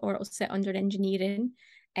marketing or it'll sit under engineering,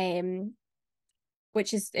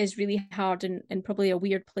 which is really hard and probably a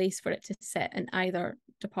weird place for it to sit in either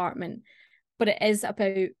department. But it is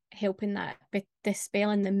about helping that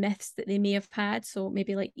dispelling the myths that they may have had. So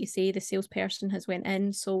maybe, like you say, the salesperson has went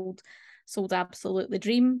in, sold absolute the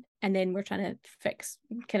dream, and then we're trying to fix,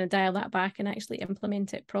 kind of dial that back and actually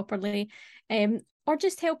implement it properly. Or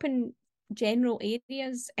just helping general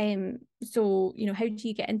areas. So, how do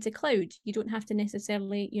you get into cloud? You don't have to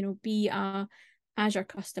necessarily, be a Azure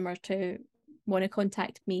customer to want to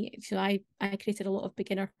contact me. So I created a lot of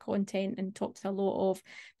beginner content and talked to a lot of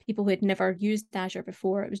people who had never used Azure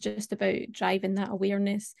before. It was just about driving that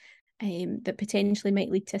awareness that potentially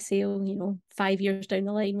might lead to a sale, 5 years down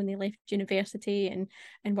the line when they left university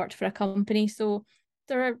and worked for a company. So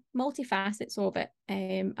there are multifacets of it.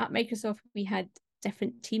 At Microsoft, we had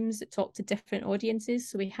different teams that talked to different audiences.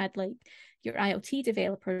 So we had like your IoT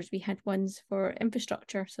developers, we had ones for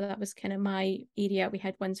infrastructure. So that was kind of my area. We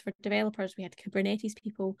had ones for developers, we had Kubernetes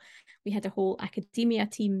people, we had a whole academia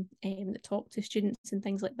team that talked to students and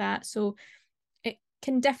things like that. So it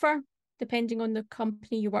can differ depending on the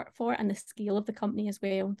company you work for and the scale of the company as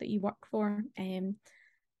well that you work for.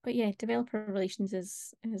 But yeah, developer relations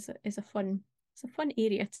is a fun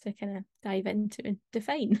area to kind of dive into and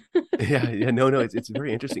define. Yeah, no, it's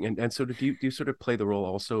very interesting. And so do you sort of play the role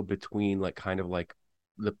also between like kind of like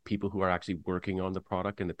the people who are actually working on the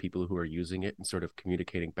product and the people who are using it and sort of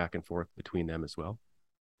communicating back and forth between them as well?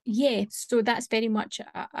 Yeah, so that's very much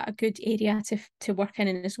a good area to work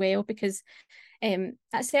in as well, because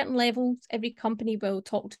at certain levels, every company will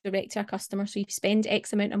talk direct to a customer. So you spend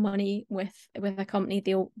X amount of money with a company,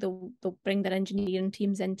 they'll bring their engineering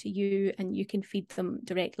teams into you, and you can feed them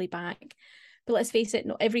directly back. But let's face it,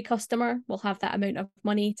 not every customer will have that amount of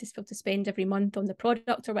money to spend every month on the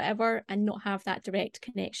product or whatever, and not have that direct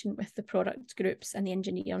connection with the product groups and the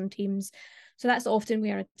engineering teams. So that's often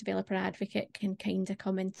where a developer advocate can kind of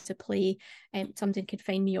come into play. Somebody could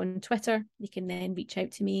find me on Twitter. They can then reach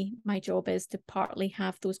out to me. My job is to partly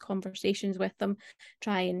have those conversations with them,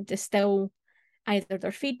 try and distill either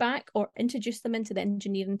their feedback or introduce them into the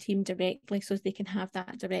engineering team directly so they can have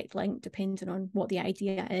that direct link depending on what the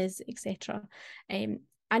idea is, etc. And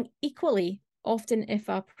equally, often if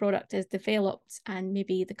a product is developed and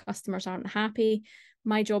maybe the customers aren't happy,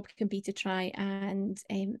 my job can be to try and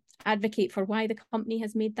advocate for why the company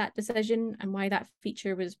has made that decision and why that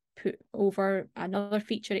feature was put over another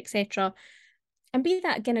feature, etc. And be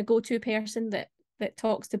that kind of go-to person that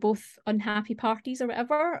talks to both unhappy parties or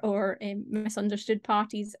whatever, or misunderstood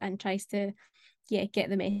parties, and tries to get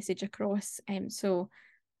the message across. So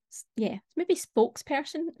yeah, maybe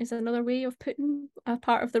spokesperson is another way of putting a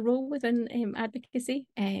part of the role within advocacy.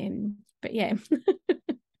 But yeah.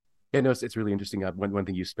 Yeah, no, it's really interesting. One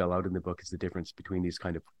thing you spell out in the book is the difference between these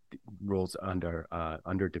kind of roles under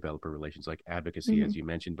developer relations, like advocacy, as you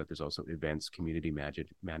mentioned, but there's also events, community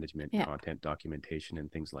management, Yeah. content documentation, and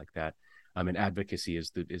things like that. And advocacy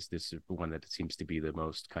is this one that seems to be the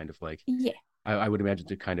most kind of like, Yeah. I would imagine,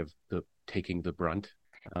 to kind of the taking the brunt,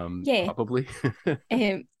 Yeah. probably.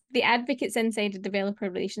 The advocates inside the developer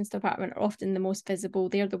relations department are often the most visible.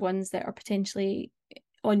 They're the ones that are potentially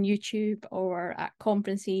on YouTube or at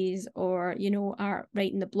conferences, or are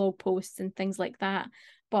writing the blog posts and things like that.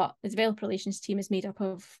 But the developer relations team is made up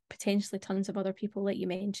of potentially tons of other people, like you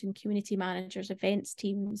mentioned, community managers, events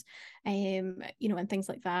teams, and things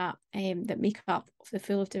like that, that make up the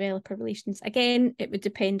full of developer relations. Again, it would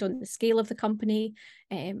depend on the scale of the company,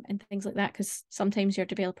 and things like that, because sometimes your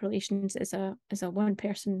developer relations is a one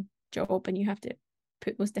person job and you have to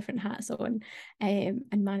put those different hats on, and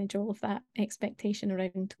manage all of that expectation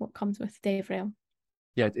around what comes with DevRel.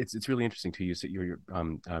 Yeah, it's really interesting to you. So you're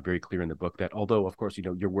very clear in the book that although, of course,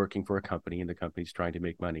 you're working for a company and the company's trying to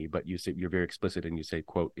make money, but you say you're very explicit and you say,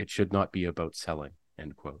 quote, it should not be about selling,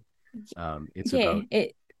 end quote. It's about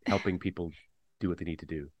helping people do what they need to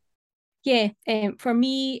do. Yeah, for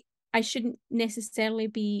me, I shouldn't necessarily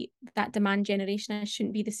be that demand generation. I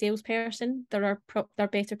shouldn't be the salesperson. There are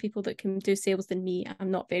better people that can do sales than me.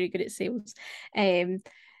 I'm not very good at sales.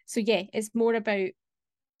 So yeah, it's more about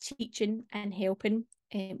teaching and helping,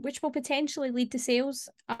 which will potentially lead to sales.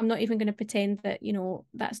 I'm not even going to pretend that,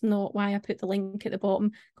 that's not why I put the link at the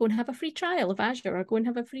bottom. Go and have a free trial of Azure, or go and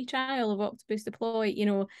have a free trial of Octopus Deploy,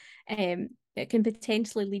 it can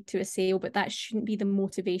potentially lead to a sale, but that shouldn't be the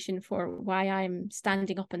motivation for why I'm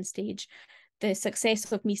standing up on stage. The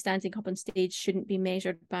success of me standing up on stage shouldn't be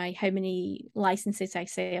measured by how many licenses I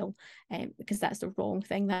sell, because that's the wrong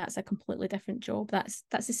thing. That's a completely different job. That's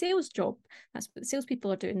a sales job. That's what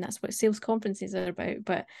salespeople are doing. That's what sales conferences are about.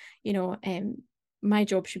 But my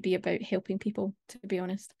job should be about helping people, to be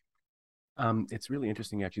honest. It's really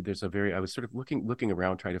interesting, actually. I was sort of looking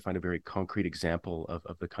around trying to find a very concrete example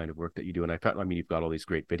of the kind of work that you do. And I mean, you've got all these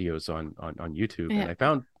great videos on YouTube, and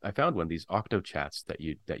I found one of these Octo chats that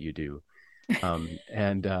you do.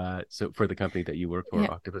 So for the company that you work for,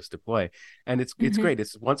 Octopus Deploy, and it's great.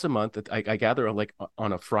 It's once a month. I gather like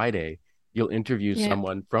on a Friday, you'll interview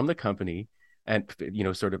someone from the company, and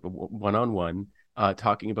sort of one-on-one,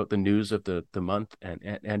 talking about the news of the month, and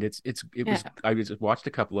I just watched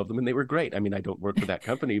a couple of them and they were great. I mean, I don't work for that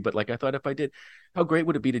company, but like I thought if I did, how great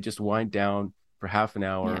would it be to just wind down for half an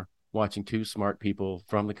hour watching two smart people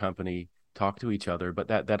from the company talk to each other, but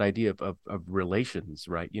that idea of relations,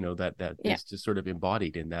 right? That is just sort of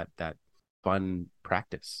embodied in that fun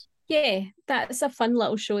practice. Yeah, that's a fun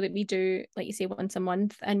little show that we do, like you say, once a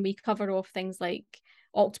month, and we cover off things like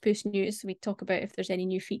Octopus news. So we talk about if there's any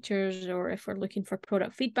new features or if we're looking for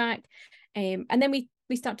product feedback, and then we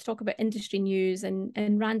start to talk about industry news and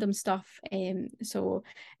random stuff.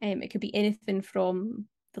 It could be anything from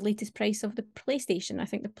the latest price of the PlayStation. I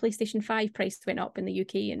think the PlayStation 5 price went up in the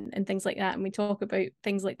UK and things like that. And we talk about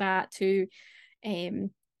things like that to,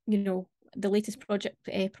 the latest product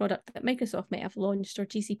that Microsoft might have launched, or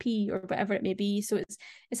GCP, or whatever it may be. So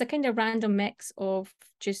it's a kind of random mix of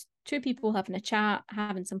just two people having a chat,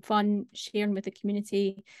 having some fun, sharing with the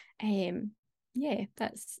community.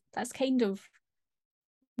 That's kind of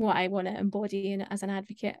what I want to embody as an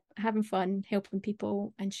advocate, having fun, helping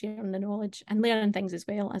people, and sharing the knowledge and learning things as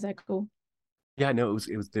well as I go. Yeah, no,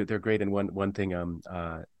 they're great. And one thing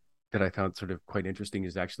that I found sort of quite interesting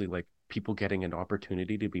is actually like people getting an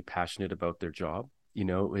opportunity to be passionate about their job,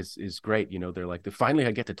 is great. They're like, finally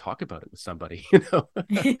I get to talk about it with somebody,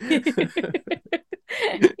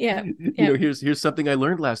 Yeah. Here's something I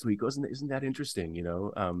learned last week. Isn't that interesting?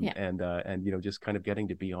 And just kind of getting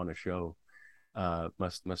to be on a show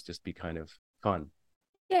must just be kind of fun.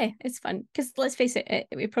 Yeah, it's fun because let's face it,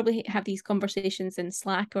 we probably have these conversations in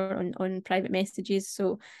Slack or on private messages.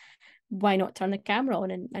 So why not turn the camera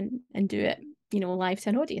on and do it, live to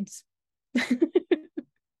an audience?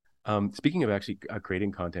 Speaking of actually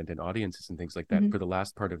creating content and audiences and things like that, for the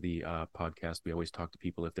last part of the podcast, we always talk to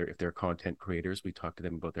people if they're content creators. We talk to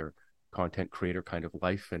them about their content creator kind of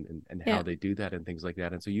life and how they do that and things like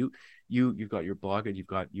that. And so you've got your blog and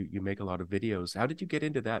you make a lot of videos. How did you get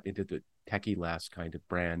into the Techie Lass kind of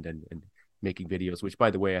brand and making videos? Which,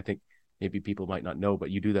 by the way, I think maybe people might not know,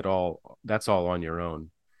 but you do that's all on your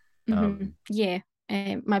own.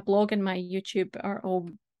 My blog and my YouTube are all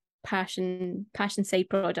passion side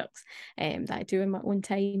products that I do in my own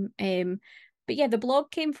time. But yeah, the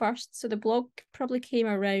blog came first. So the blog probably came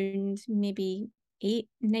around maybe 8-9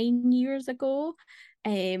 years ago.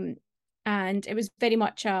 And it was very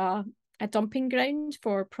much a dumping ground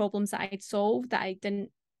for problems that I'd solved that I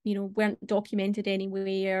didn't, weren't documented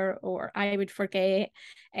anywhere, or I would forget.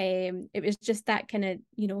 It was just that kind of,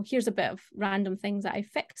 here's a bit of random things that I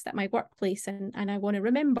fixed at my workplace and I want to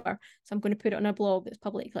remember. So I'm going to put it on a blog that's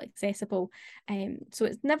publicly accessible. So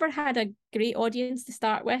it's never had a great audience to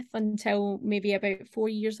start with until maybe about 4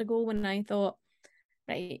 years ago when I thought,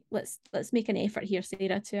 right, let's make an effort here,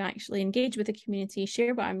 Sarah, to actually engage with the community,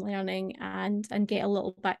 share what I'm learning and get a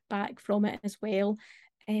little back from it as well.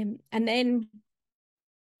 And then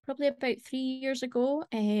probably about 3 years ago,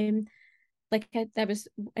 I was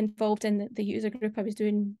involved in the user group. I was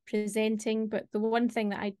doing presenting, but the one thing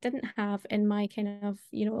that I didn't have in my kind of,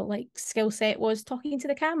 skill set was talking to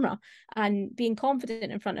the camera and being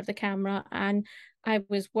confident in front of the camera. And I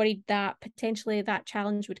was worried that potentially that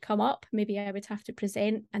challenge would come up. Maybe I would have to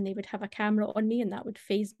present and they would have a camera on me and that would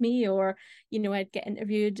phase me, or, I'd get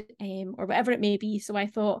interviewed or whatever it may be. So I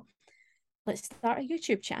thought, let's start a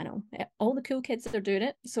YouTube channel. All the cool kids are doing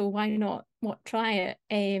it, so why not try it?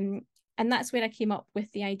 And that's where I came up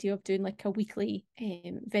with the idea of doing like a weekly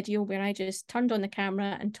video where I just turned on the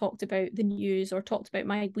camera and talked about the news or talked about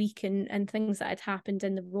my week and things that had happened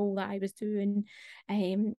in the role that I was doing.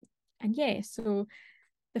 So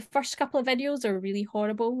the first couple of videos are really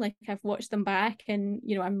horrible. Like I've watched them back and,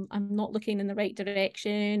 I'm not looking in the right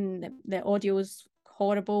direction. The audio's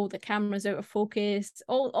horrible, the camera's out of focus,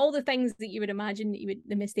 all the things that you would imagine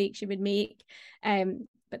the mistakes you would make.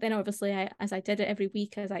 But then obviously as I did it every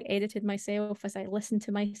week, as I edited myself, as I listened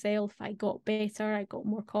to myself, I got better, I got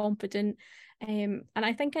more confident. And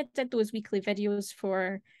I think I did those weekly videos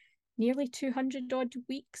for nearly 200 odd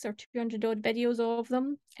weeks, or 200 odd videos of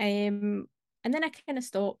them. And then I kind of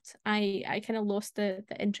stopped. I kind of lost the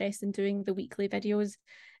interest in doing the weekly videos,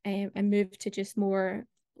 and moved to just more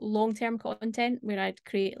long-term content where I'd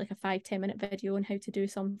create like a 5-10 minute video on how to do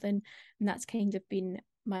something, and that's kind of been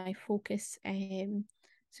my focus.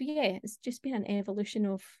 So yeah, it's just been an evolution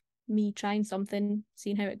of me trying something,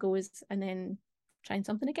 seeing how it goes, and then trying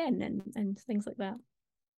something again, and things like that.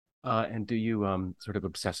 And do you sort of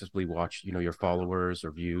obsessively watch, your followers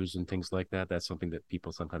or views and things like that? That's something that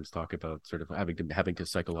people sometimes talk about, sort of having to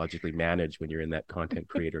psychologically manage when you're in that content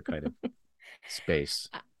creator kind of space.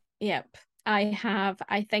 Yep. I have.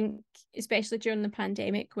 I think, especially during the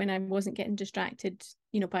pandemic when I wasn't getting distracted,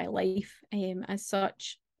 by life, as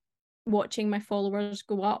such, watching my followers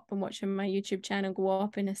go up and watching my YouTube channel go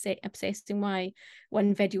up, and obsessing why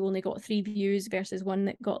one video only got 3 views versus one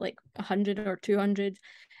that got like 100 or 200,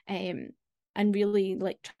 and really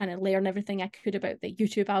like trying to learn everything I could about the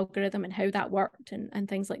YouTube algorithm and how that worked, and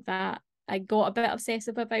things like that. I got a bit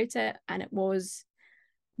obsessive about it, and it was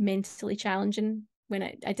mentally challenging when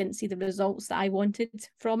I didn't see the results that I wanted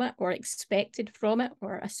from it, or expected from it,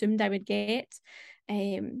 or assumed I would get.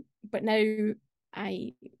 But now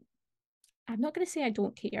I'm not going to say I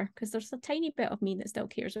don't care, because there's a tiny bit of me that still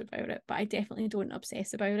cares about it, but I definitely don't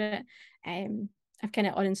obsess about it. I've kind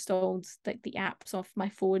of uninstalled like the apps off my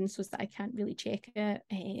phone so that I can't really check it,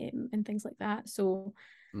 and things like that. So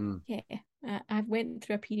yeah, I've went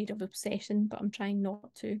through a period of obsession, but I'm trying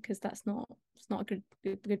not to, because it's not a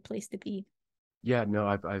good place to be. Yeah, no,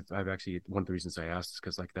 I've actually, one of the reasons I asked is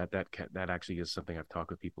because like that actually is something I've talked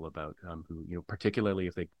with people about, who, particularly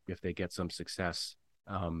if they get some success,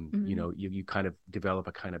 you kind of develop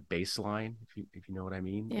a kind of baseline, if you know what I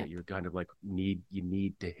mean, Yeah. that you're kind of like you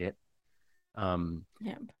need to hit.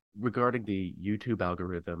 Yeah. Regarding the YouTube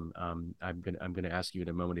algorithm, I'm gonna ask you in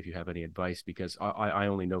a moment if you have any advice, because I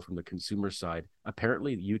only know from the consumer side.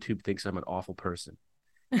 Apparently, YouTube thinks I'm an awful person,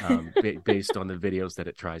 based on the videos that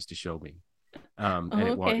it tries to show me, and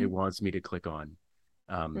Oh, okay. it wants me to click on,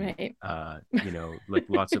 Right. like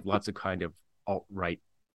lots of kind of alt-right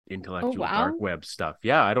Oh, intellectual dark wow. web stuff.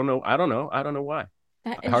 Yeah, I don't know why.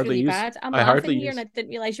 That I is hardly really use bad. I'm I hardly laughing here and use I didn't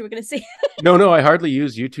realize you were going to say. no, I hardly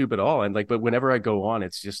use YouTube at all. And like, but whenever I go on,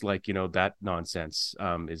 it's just like, that nonsense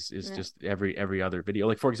is Yeah. just every other video.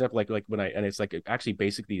 Like, for example, like when and it's like actually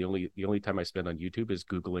basically the only time I spend on YouTube is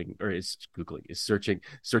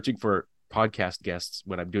searching for podcast guests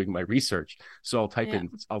when I'm doing my research. So Yeah.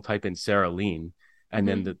 I'll type in Sarah Lean, and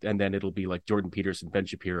then Mm-hmm. it'll be like Jordan Peterson, Ben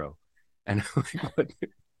Shapiro. And like,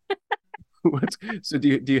 what's so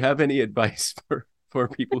do you have any advice for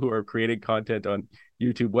people who are creating content on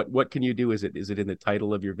YouTube? What can you do? Is it in the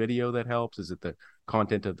title of your video that helps? Is it the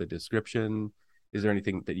content of the description? Is there any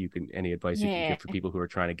advice you can Yeah. give for people who are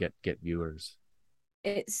trying to get viewers?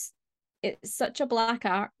 It's it's such a black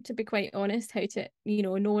art, to be quite honest, how to,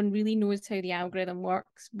 no one really knows how the algorithm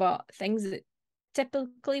works, but things that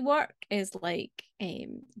typically work is like,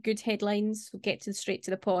 good headlines, so get to straight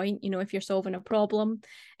to the point. If you're solving a problem,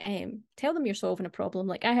 tell them you're solving a problem.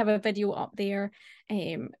 Like, I have a video up there,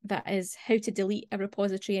 that is how to delete a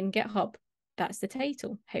repository in GitHub. That's the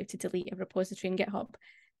title: how to delete a repository in GitHub.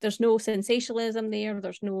 There's no sensationalism there.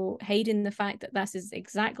 There's no hiding the fact that this is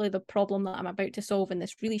exactly the problem that I'm about to solve in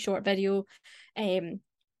this really short video.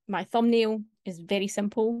 My thumbnail is very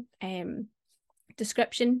simple.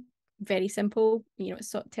 Description, very simple. It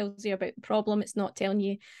sort of tells you about the problem. It's not telling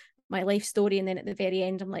you my life story, and then at the very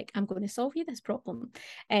end, I'm like, I'm going to solve you this problem.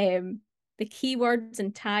 The keywords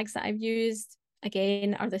and tags that I've used,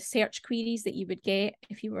 again, are the search queries that you would get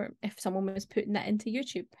if someone was putting that into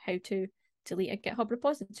YouTube: how to delete a GitHub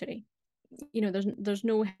repository. There's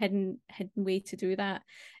no hidden way to do that.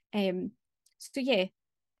 So yeah,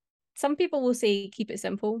 some people will say keep it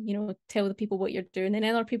simple, tell the people what you're doing, and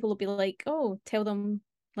other people will be like, oh, tell them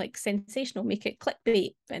like sensational, make it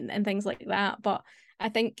clickbait, and things like that. But I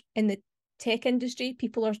think in the tech industry,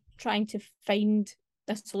 people are trying to find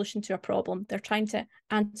a solution to a problem. They're trying to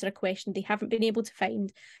answer a question they haven't been able to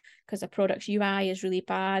find because a product's UI is really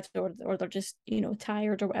bad, or they're just,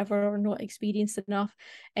 tired or whatever, or not experienced enough.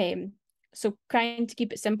 So trying to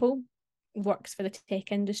keep it simple works for the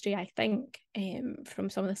tech industry, I think, from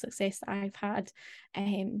some of the success that I've had.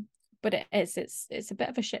 But it's a bit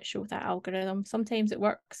of a shit show, that algorithm. Sometimes it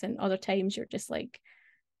works, and other times you're just like,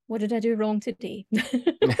 what did I do wrong today?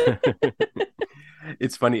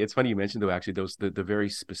 It's funny. It's funny you mentioned though, actually, those the very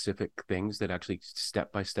specific things that actually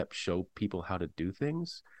step by step show people how to do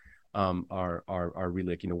things are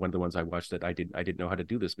really like, one of the ones I watched that I didn't know how to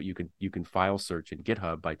do this, but you can file search in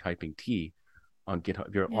GitHub by typing T on GitHub.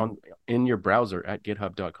 If you're Yeah. on in your browser at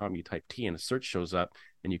github.com, you type T and a search shows up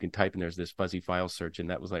and you can type and there's this fuzzy file search. And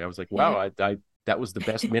that was like, I was like, wow, Yeah. I that was the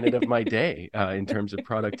best minute of my day in terms of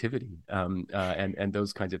productivity. And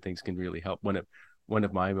those kinds of things can really help. One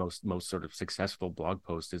of my most sort of successful blog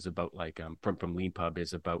posts is about like from LeanPub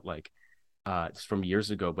is about like it's from years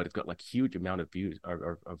ago, but it's got like huge amount of views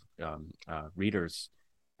or of readers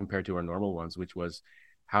compared to our normal ones, which was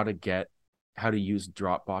how to use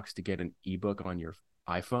Dropbox to get an ebook on your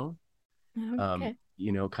iPhone. Okay.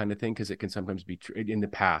 Kind of thing, because it can sometimes be in the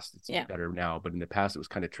past. It's Yeah. better now, but in the past it was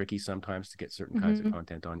kind of tricky sometimes to get certain kinds of Hmm.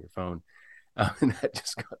 content on your phone. And that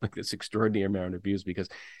just got like this extraordinary amount of views because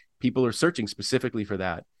people are searching specifically for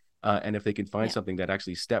that. And if they can find Yeah. something that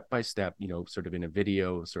actually step by step, sort of in a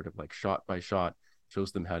video, sort of like shot by shot,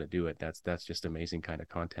 shows them how to do it, that's just amazing kind of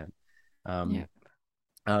content. Yeah.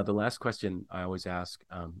 Um, the last question I always ask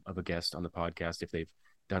of a guest on the podcast if they've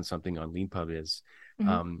done something on LeanPub Hmm.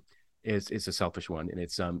 um, is a selfish one, and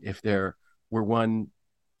it's if there were one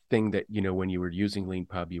thing that when you were using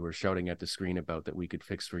LeanPub you were shouting at the screen about that we could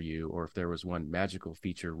fix for you, or if there was one magical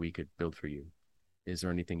feature we could build for you, is there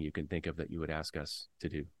anything you can think of that you would ask us to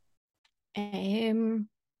do? Um,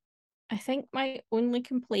 I think my only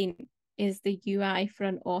complaint is the UI for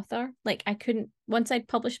an author. Like I couldn't, once I'd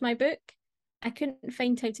published my book, I couldn't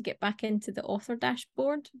find how to get back into the author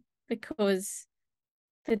dashboard because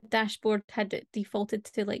the dashboard had it defaulted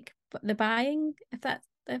to like the buying. If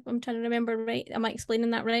I'm trying to remember right. Am I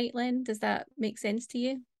explaining that right, Len? Does that make sense to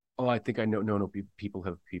you? Oh, I think I know. No, no. People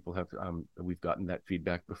have. We've gotten that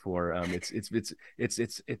feedback before.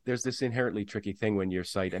 There's this inherently tricky thing when your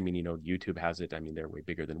site. I mean, YouTube has it. I mean, they're way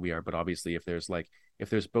bigger than we are. But obviously, if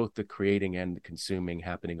there's both the creating and the consuming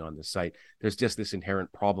happening on the site, there's just this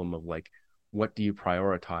inherent problem of like, what do you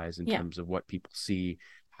prioritize in Yeah. terms of what people see?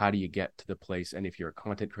 How do you get to the place? And if you're a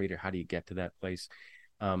content creator, how do you get to that place?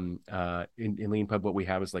 In LeanPub, what we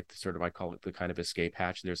have is like the sort of, I call it the kind of escape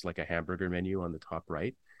hatch. There's like a hamburger menu on the top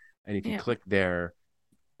right. And if you Yeah. click there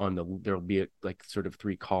there'll be like sort of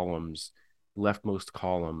three columns. Leftmost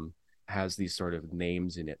column has these sort of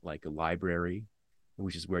names in it, like a library,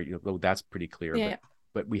 which is where that's pretty clear. Yeah.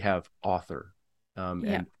 But we have author, Yeah.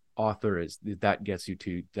 and author is that gets you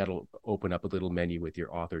to that'll open up a little menu with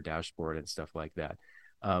your author dashboard and stuff like that.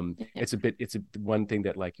 Yeah. It's a one thing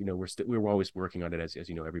that like we're always working on it as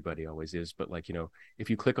everybody always is. But like if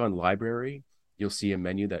you click on library, you'll see a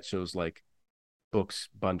menu that shows like books,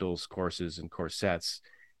 bundles, courses, and course sets.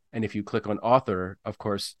 And if you click on author, of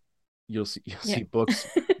course, you'll Yeah. see books,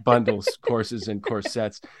 bundles, courses, and course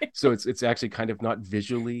sets. So it's actually kind of not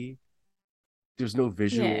visually. There's no Yeah.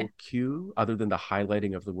 visual cue other than the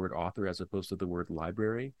highlighting of the word author as opposed to the word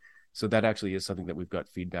library. So that actually is something that we've got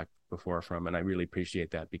feedback before from, and I really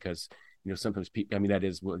appreciate that because sometimes people. I mean, that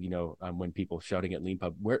is when people shouting at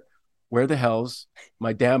LeanPub, where the hell's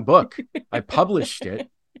my damn book? I published it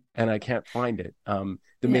and I can't find it. The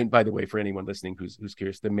Yeah. main, by the way, for anyone listening who's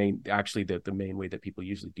curious, the main way that people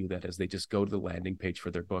usually do that is they just go to the landing page for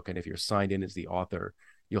their book, and if you're signed in as the author,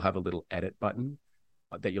 you'll have a little edit button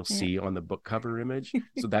that you'll Yeah. see on the book cover image.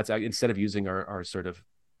 So that's instead of using our sort of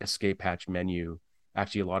escape hatch menu,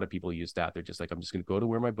 actually a lot of people use that. They're just like, I'm just going to go to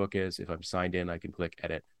where my book is. If I'm signed in, I can click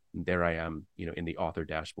edit, and there I am, in the author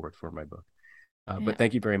dashboard for my book. But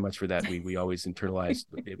thank you very much for that. We always internalize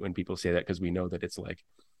it when people say that because we know that it's like,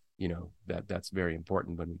 that's very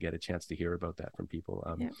important when we get a chance to hear about that from people.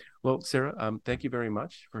 Yeah. Well, Sarah, thank you very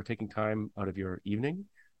much for taking time out of your evening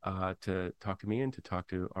to talk to me and to talk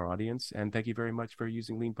to our audience. And thank you very much for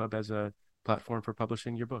using LeanPub as a platform for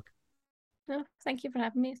publishing your book. No, thank you for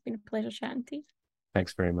having me. It's been a pleasure chatting to you.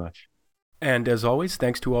 Thanks very much. And as always,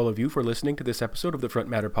 thanks to all of you for listening to this episode of the Front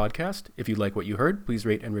Matter podcast. If you like what you heard, please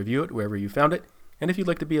rate and review it wherever you found it. And if you'd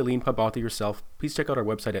like to be a LeanPub author yourself, please check out our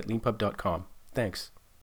website at leanpub.com. Thanks.